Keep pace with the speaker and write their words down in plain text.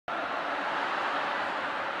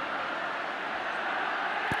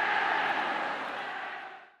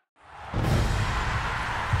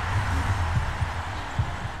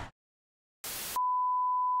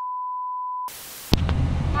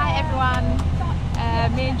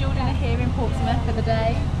me and Jordan are here in Portsmouth for the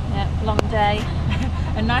day. Yeah, long day.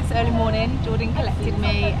 A nice early morning. Jordan collected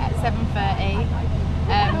me at 7:30.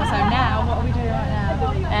 So now, what are we doing right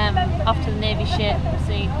now? Off to the Navy ship,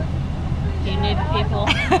 see the Navy people.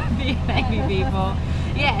 The Navy people.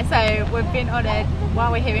 Yeah, so we've been on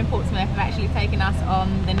while we're here in Portsmouth, they've actually taken us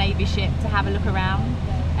on the Navy ship to have a look around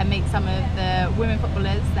and meet some of the women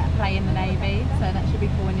footballers that play in the Navy, so that should be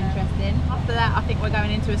cool and interesting. After that, I think we're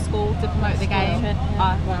going into a school to promote the game,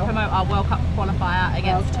 promote our World Cup qualifier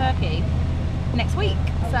against Turkey next week.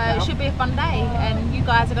 So it should be a fun day, and you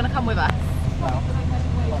guys are going to come with us.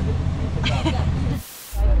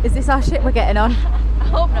 Is this our ship we're getting on? I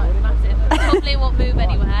hope not, it's massive. Hopefully it won't move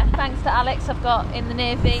anywhere. Thanks to Alex, I've got in the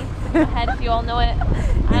Navy. Ahead, if you all know it.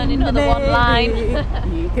 I only know the one line.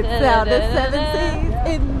 You can sail the 7 seas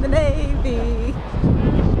in the Navy.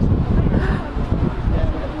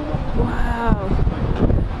 Wow.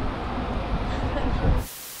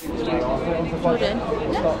 Jordan,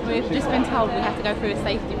 we've just been told we have to go through a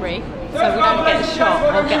safety brief so we don't get shot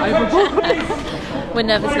or get overboard. We're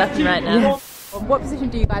nervous left right now. Yeah. What position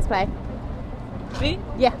do you guys play? Me?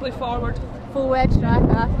 Yeah. Play forward. Forward,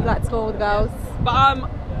 striker, you like to score all the goals. But I'm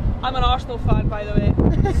an Arsenal fan, by the way.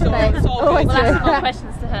 So it's all Always good. We'll ask more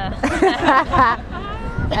questions to her.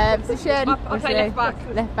 Position? I play left back.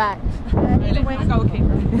 Left back. Either way. Okay.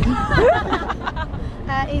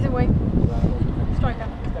 Either way. Striker.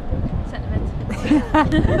 Sentiment.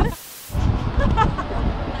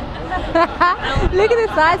 Look at the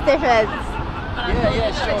size difference.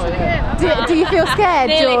 Yeah, sure. Do you feel scared,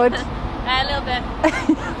 Nearly. George? A little bit.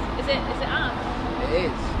 Is it on? It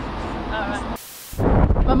is.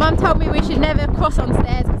 Alright. My mum told me we should never cross on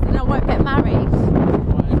stairs because then I won't get married.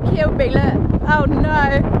 You've killed me, look. Oh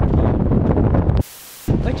no.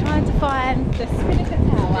 We're trying to find the Spinnaker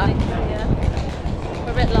Tower. Yeah.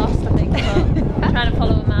 We're a bit lost, I think, but trying to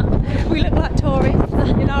follow a map. We look like tourists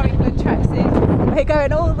in our England tracksuits. We're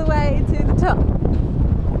going all the way to the top.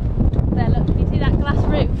 There, look, can you see that glass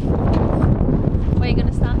roof? Where you're going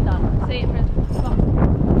to stand on? See it from the top.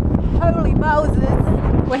 Holy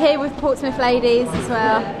Moses! We're here with Portsmouth ladies as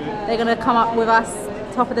well. They're going to come up with us,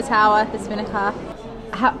 top of the tower, the Spinnaker.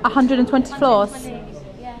 120 floors.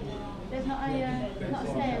 Yeah, there's not a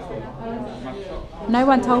stairs. No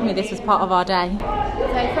one told me this was part of our day.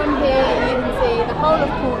 So from here you can see the whole of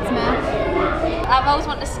Portsmouth. I've always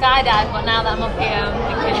wanted to skydive, but now that I'm up here,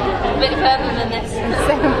 I'm thinking a bit further than this.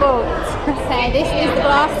 Second thought. So this is the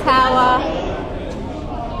glass tower.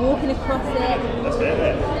 Walking across it.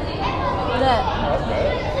 Look.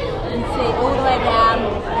 You can see all the way down.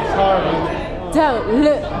 Don't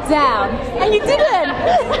look down. And you didn't!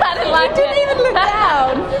 I didn't like You didn't even look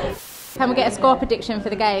down! Can we get a score prediction for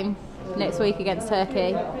the game next week against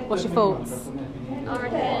Turkey? What's your thoughts?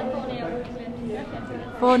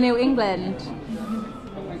 4-0 England.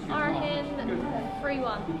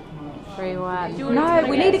 3-1. 3-1. No,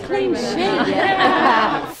 we need a clean sheet.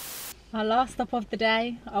 Yeah. Our last stop of the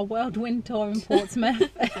day, our whirlwind tour in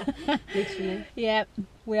Portsmouth. Literally. Yep,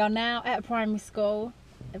 we are now at a primary school.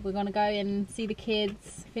 We're going to go and see the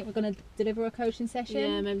kids. I think we're going to deliver a coaching session.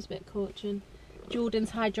 Yeah, maybe it's a bit of coaching.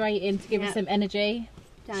 Jordan's hydrating to give us some energy.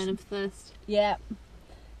 Dying of thirst. Yep.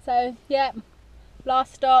 So, yep,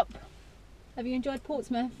 last stop. Have you enjoyed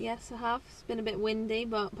Portsmouth? Yes, I have. It's been a bit windy,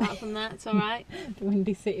 but apart from that, it's alright. The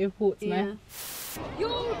windy city of Portsmouth. Yeah.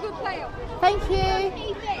 You're a good player. Thank you.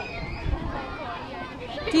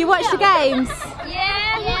 Do you watch the games?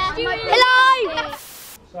 Yeah, Hello!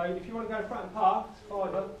 So if you want to go front and park, it's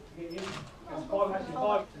 £5 to get in. It's £5, actually £5.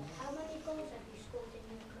 How many goals have you scored in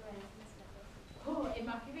your career? In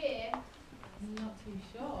my career, I'm not too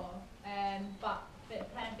sure. But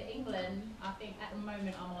playing for England, I think at the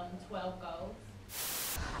moment I'm on 12 goals.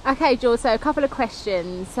 Okay, George, so a couple of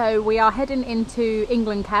questions. So we are heading into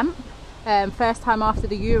England camp. First time after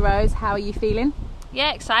the Euros, how are you feeling?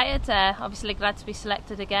 Yeah, excited. Obviously glad to be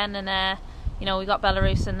selected again, and you know, we got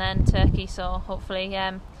Belarus and then Turkey, so hopefully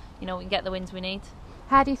you know, we can get the wins we need.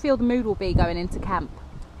 How do you feel the mood will be going into camp?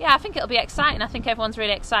 Yeah, I think it'll be exciting. I think everyone's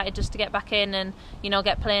really excited just to get back in and, you know,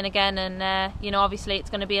 get playing again, and you know, obviously it's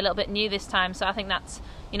going to be a little bit new this time, so I think that's,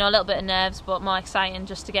 you know, a little bit of nerves but more exciting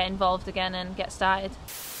just to get involved again and get started.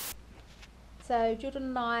 So Jordan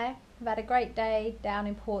and I have had a great day down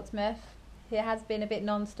in Portsmouth. It has been a bit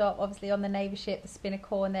non-stop, obviously on the Navy ship, the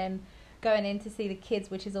Spinnaker, and then going in to see the kids,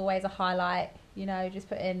 which is always a highlight, you know, just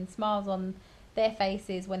putting smiles on their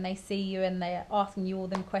faces when they see you and they're asking you all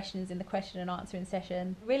them questions in the question and answering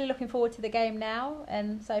session. Really looking forward to the game now,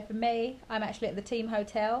 and so for me, I'm actually at the team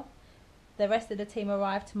hotel. The rest of the team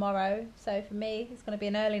arrive tomorrow, so for me it's going to be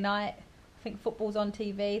an early night. I think football's on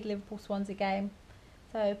TV, the Liverpool Swansea game.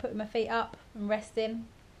 So putting my feet up and resting,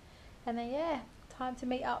 and then yeah, time to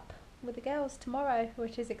meet up with the girls tomorrow,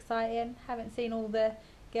 which is exciting. Haven't seen all the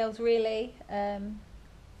girls really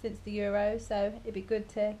since the Euro, so it'd be good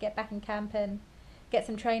to get back in camp and get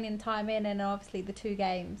some training time in, and obviously the 2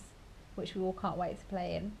 games which we all can't wait to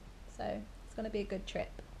play in. So it's going to be a good trip.